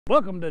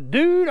Welcome to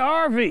Dude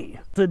RV.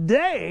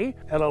 Today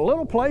at a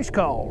little place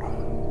called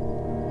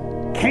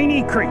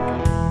Caney Creek.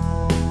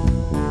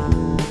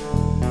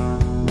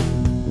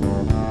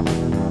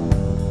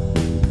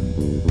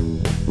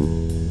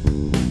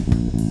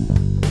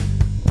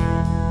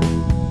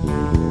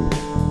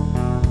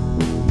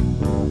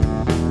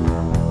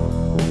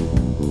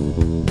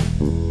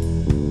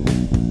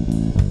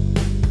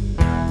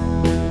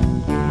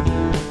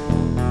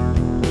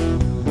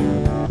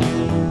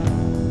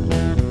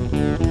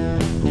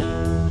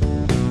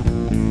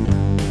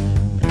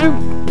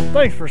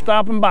 Thanks for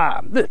stopping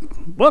by.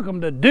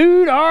 Welcome to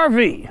Dude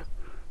RV.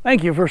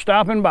 Thank you for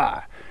stopping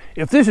by.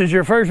 If this is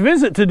your first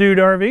visit to Dude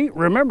RV,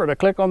 remember to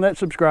click on that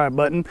subscribe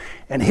button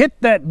and hit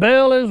that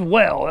bell as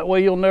well. That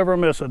way you'll never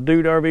miss a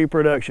Dude RV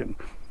production.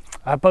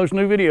 I post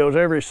new videos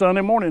every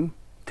Sunday morning,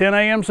 10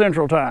 a.m.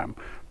 Central Time.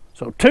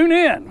 So tune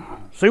in,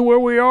 see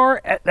where we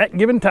are at that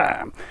given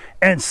time,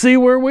 and see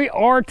where we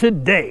are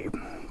today.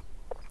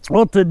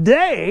 Well,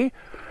 today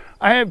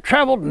I have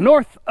traveled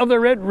north of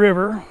the Red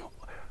River,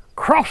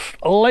 crossed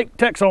Lake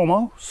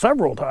Texoma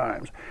several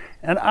times,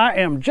 and I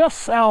am just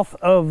south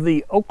of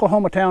the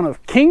Oklahoma town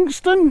of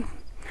Kingston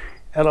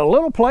at a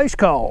little place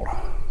called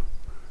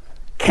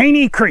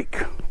Caney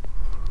Creek.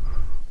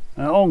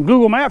 Now, on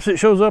Google Maps it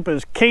shows up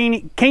as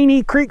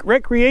Caney Creek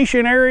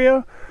Recreation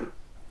Area.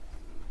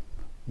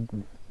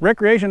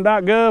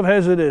 Recreation.gov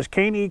has it as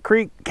Caney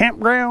Creek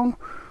Campground,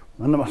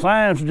 and the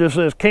signs just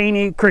says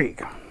Caney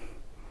Creek.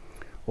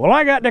 Well,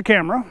 I got the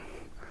camera,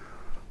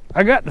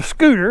 I got the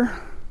scooter,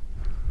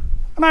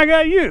 and I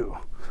got you.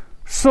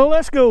 So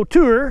let's go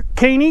tour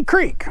Caney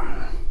Creek.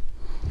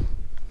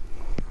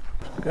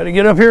 Got to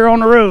get up here on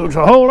the road,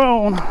 so hold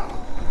on.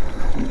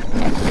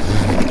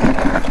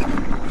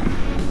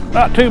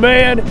 Not too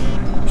bad.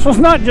 So it's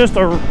not just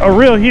a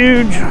real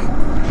huge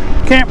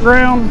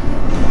campground.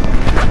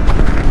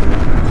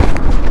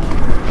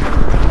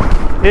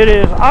 It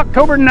is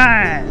October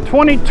 9,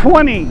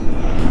 2020.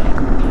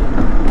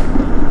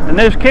 And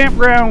this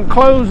campground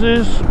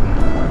closes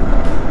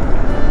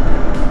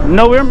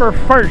November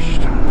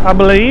 1st, I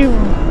believe.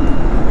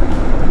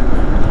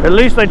 At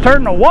least they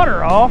turn the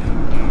water off.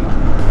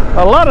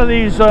 A lot of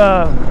these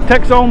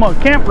Texoma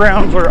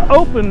campgrounds are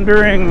open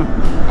during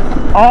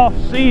off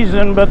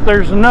season, but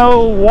there's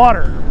no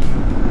water.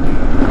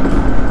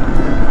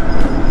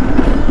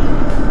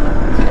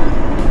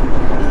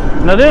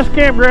 Now this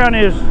campground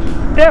is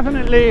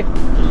definitely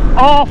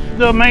off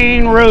the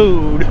main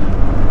road.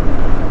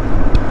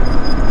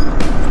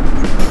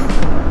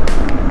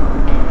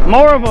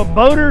 More of a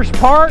boater's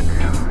park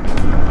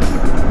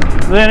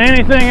than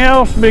anything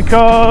else,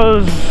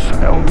 because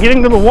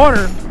getting to the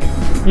water,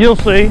 you'll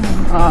see.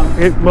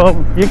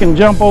 Well, you can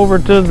jump over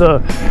to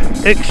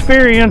the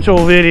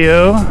experiential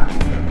video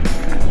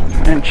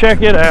and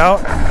check it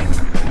out.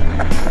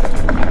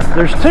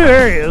 There's two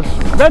areas.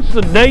 That's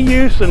the day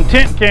use and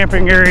tent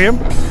camping area.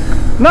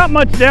 Not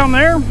much down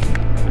there,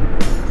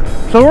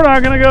 so we're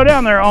not going to go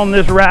down there on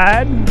this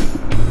ride.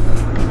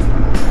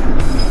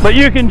 But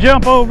you can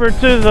jump over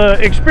to the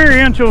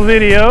experiential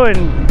video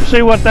and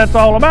see what that's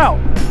all about.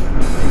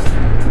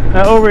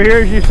 Now over here,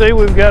 as you see,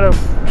 we've got a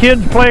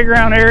kids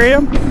playground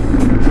area.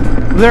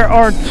 There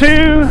are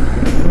two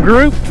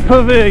group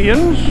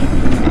pavilions.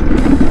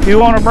 You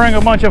want to bring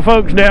a bunch of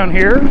folks down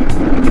here.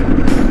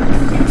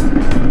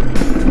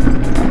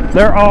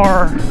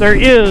 There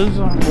is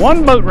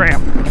one boat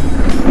ramp,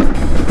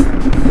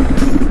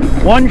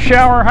 one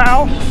shower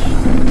house,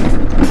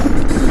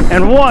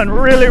 and one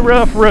really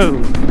rough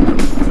road.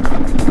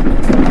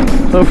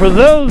 So for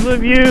those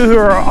of you who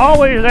are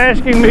always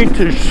asking me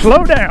to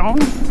slow down,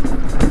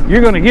 you're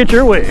going to get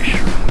your wish.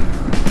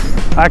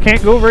 I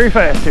can't go very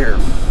fast here.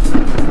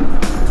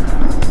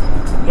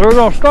 So we're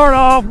going to start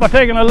off by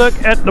taking a look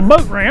at the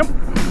boat ramp.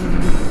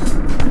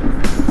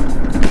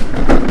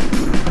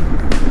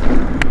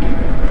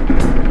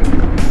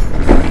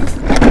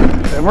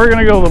 And we're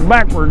going to go the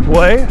backwards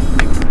way.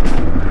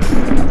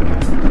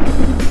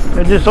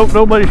 I just hope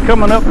nobody's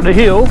coming up the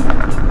hill.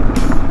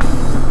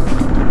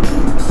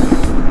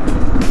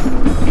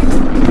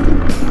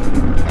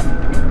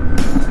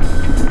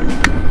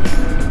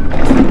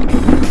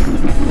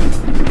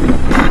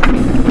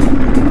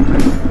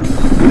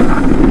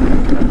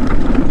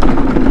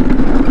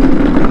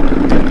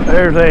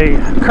 There's a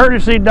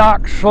courtesy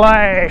dock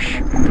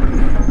slash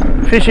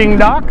fishing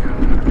dock,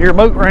 your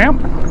boat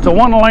ramp. It's a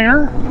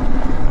one-laner.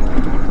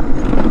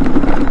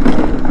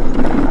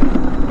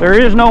 There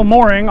is no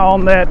mooring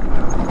on that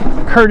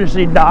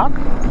courtesy dock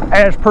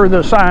as per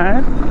the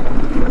sign.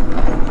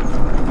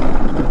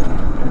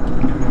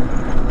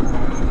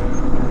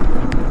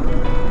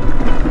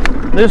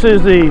 This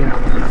is the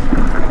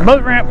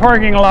boat ramp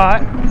parking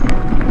lot,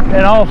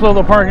 and also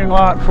the parking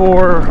lot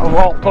for a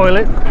vault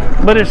toilet.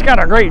 But it's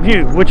got a great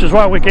view, which is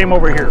why we came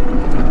over here.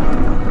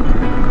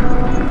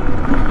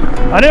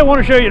 I didn't want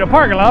to show you the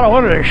parking lot, I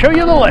wanted to show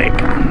you the lake.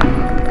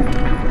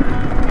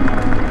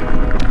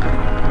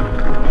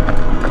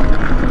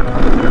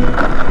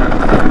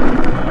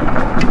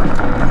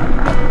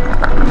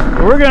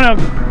 We're going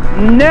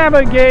to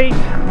navigate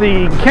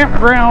the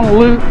campground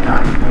loop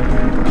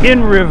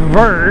in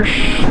reverse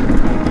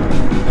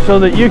so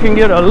that you can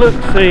get a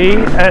look-see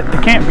at the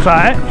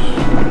campsites.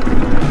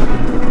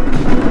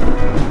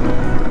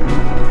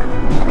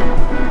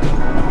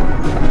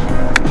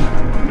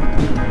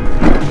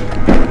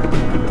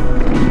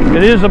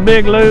 It is a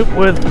big loop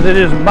that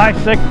is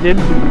bisected.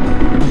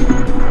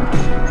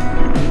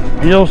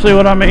 You'll see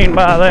what I mean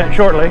by that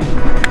shortly.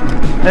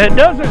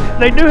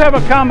 They do have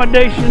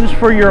accommodations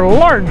for your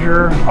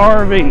larger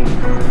RV.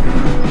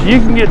 So you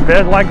can get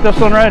beds like this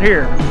one right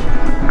here.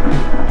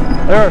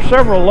 There are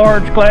several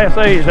large Class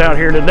A's out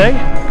here today.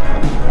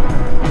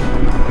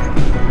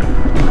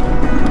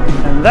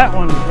 And that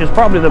one is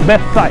probably the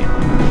best site.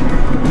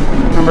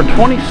 Number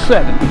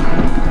 27.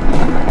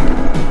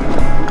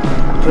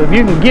 So if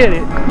you can get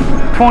it,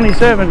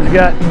 27's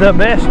got the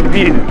best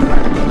view.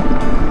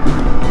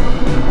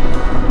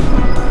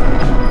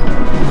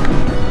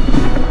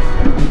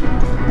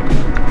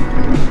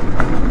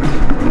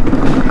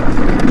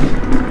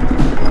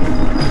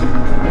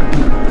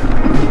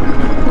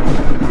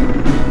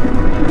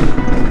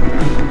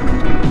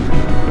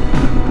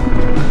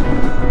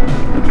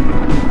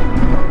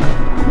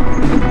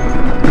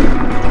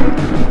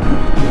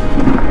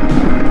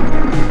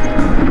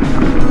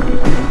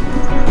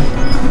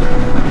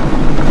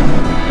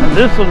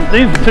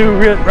 These two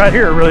right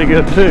here are really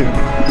good too.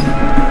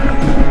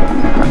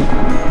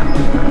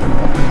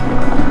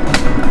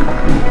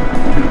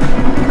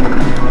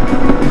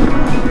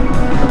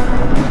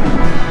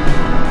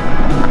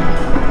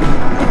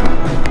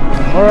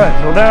 All right,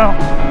 so now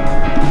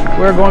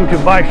we're going to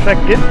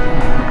bisect it,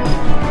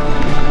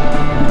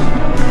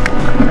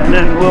 and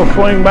then we'll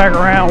swing back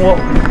around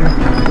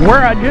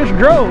where I just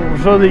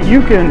drove so that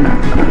you can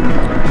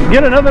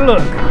get another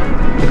look.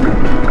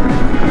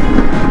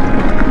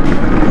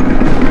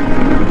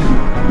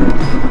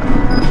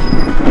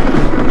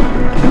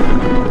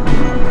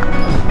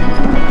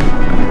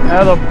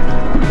 Now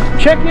the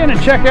check-in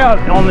and check-out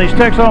on these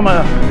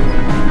Texoma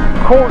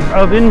Corps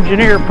of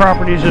Engineers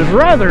properties is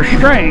rather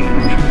strange.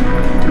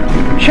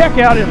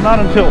 Check-out is not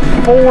until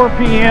 4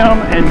 p.m.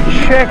 and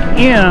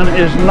check-in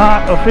is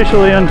not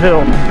officially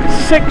until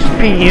 6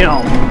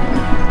 p.m.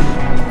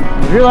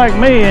 If you're like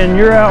me and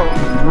you're out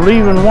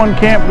leaving one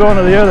camp going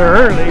to the other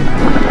early,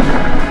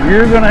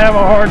 you're going to have a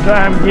hard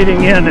time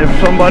getting in if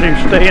somebody's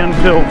staying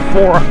till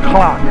 4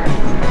 o'clock.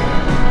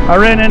 I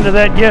ran into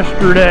that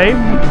yesterday.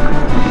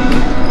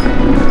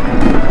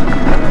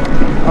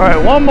 All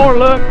right, one more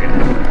look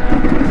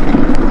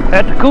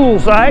at the cool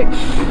sites,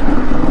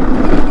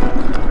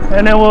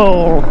 and then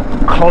we'll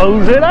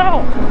close it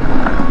out.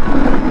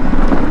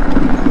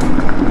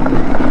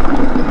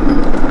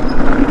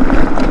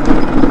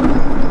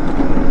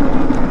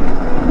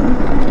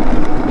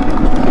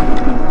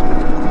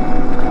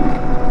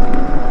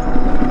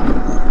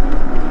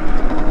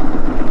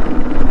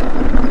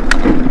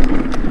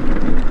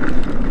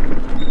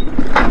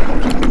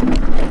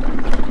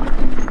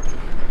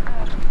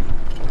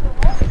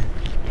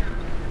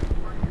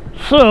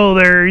 So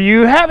there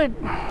you have it,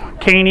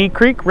 Caney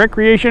Creek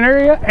Recreation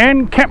Area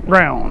and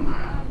Campground.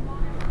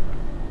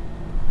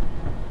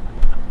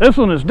 This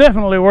one is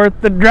definitely worth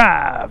the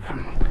drive.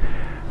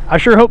 I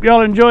sure hope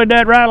y'all enjoyed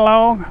that ride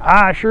along.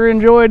 I sure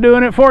enjoyed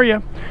doing it for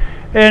you.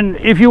 And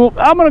if you,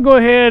 I'm going to go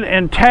ahead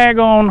and tag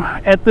on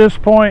at this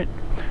point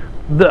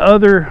the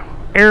other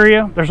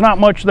area. There's not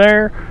much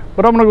there,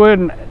 but I'm going to go ahead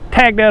and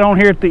tag that on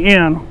here at the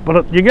end.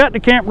 But you got the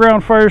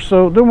campground first,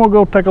 so then we'll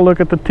go take a look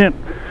at the tent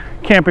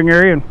camping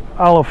area and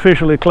I'll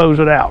officially close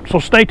it out. So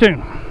stay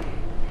tuned.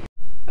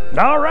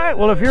 All right,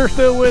 well, if you're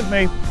still with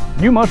me,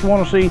 you must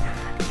want to see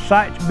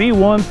sites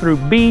B1 through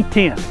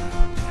B10.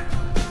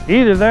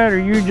 Either that or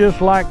you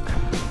just like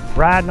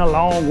riding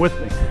along with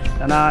me,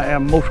 and I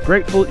am most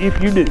grateful if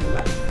you do.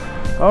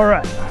 All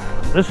right,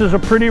 this is a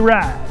pretty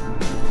ride.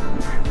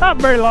 Not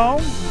very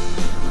long.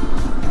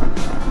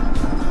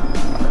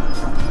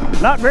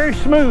 Not very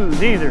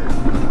smooth either.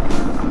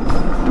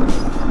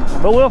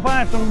 But we'll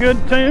find some good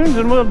tunes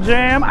and we'll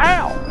jam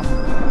out.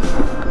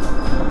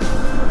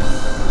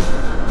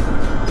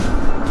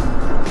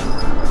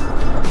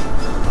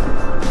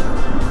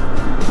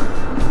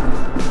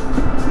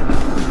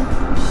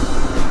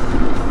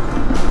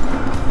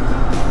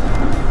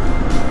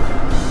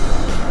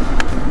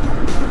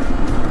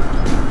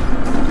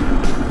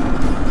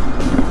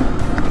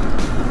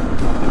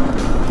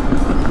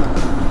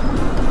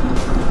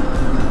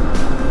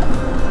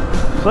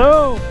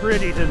 So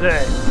pretty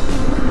today.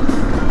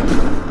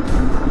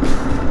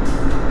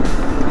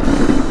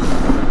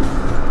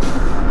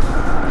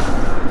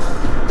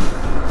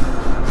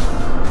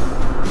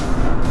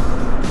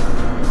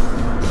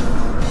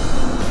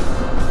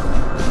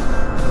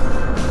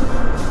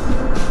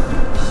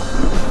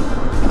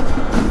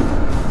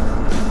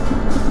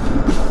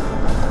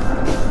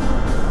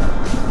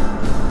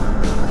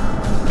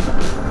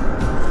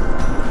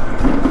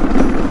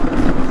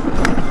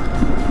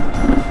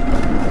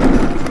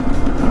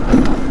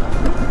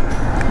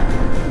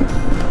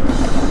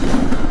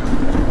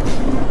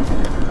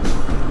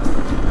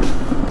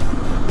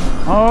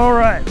 All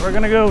right, we're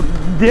gonna go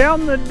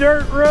down the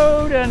dirt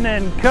road and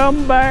then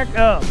come back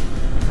up.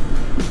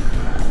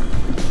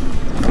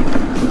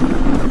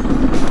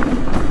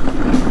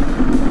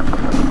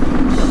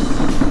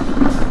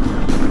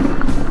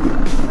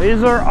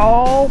 These are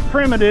all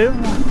primitive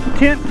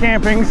tent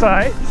camping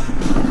sites.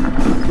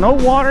 No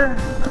water,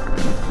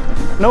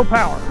 no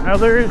power. Now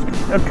there is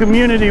a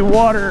community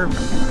water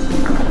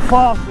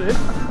faucet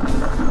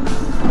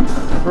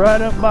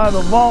right up by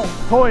the vault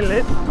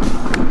toilet.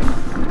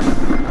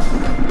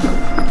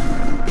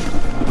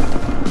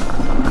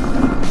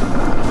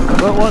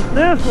 But what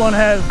this one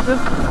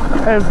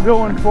has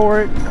going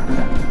for it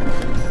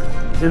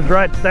is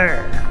right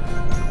there.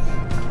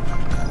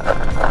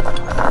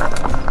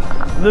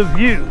 The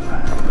view.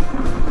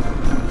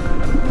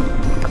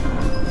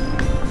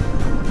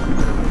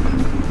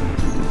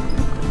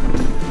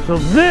 So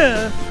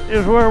this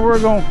is where we're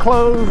going to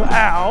close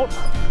out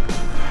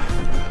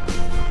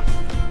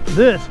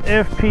this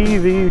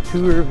FPV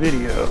tour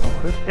video.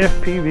 This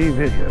FPV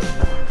video.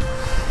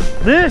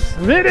 This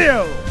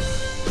video!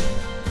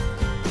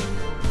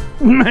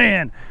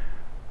 Man,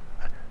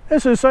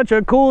 this is such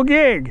a cool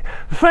gig.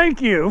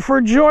 Thank you for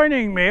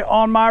joining me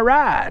on my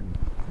ride.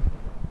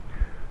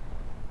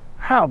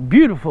 How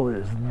beautiful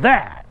is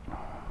that?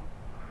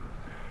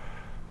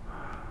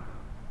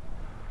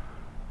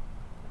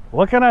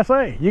 What can I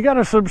say? You got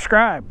to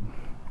subscribe.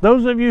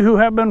 Those of you who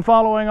have been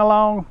following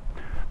along,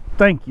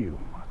 thank you.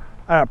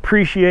 I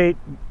appreciate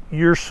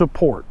your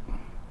support.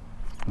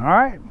 All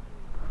right.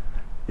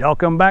 Y'all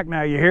come back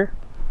now, you hear?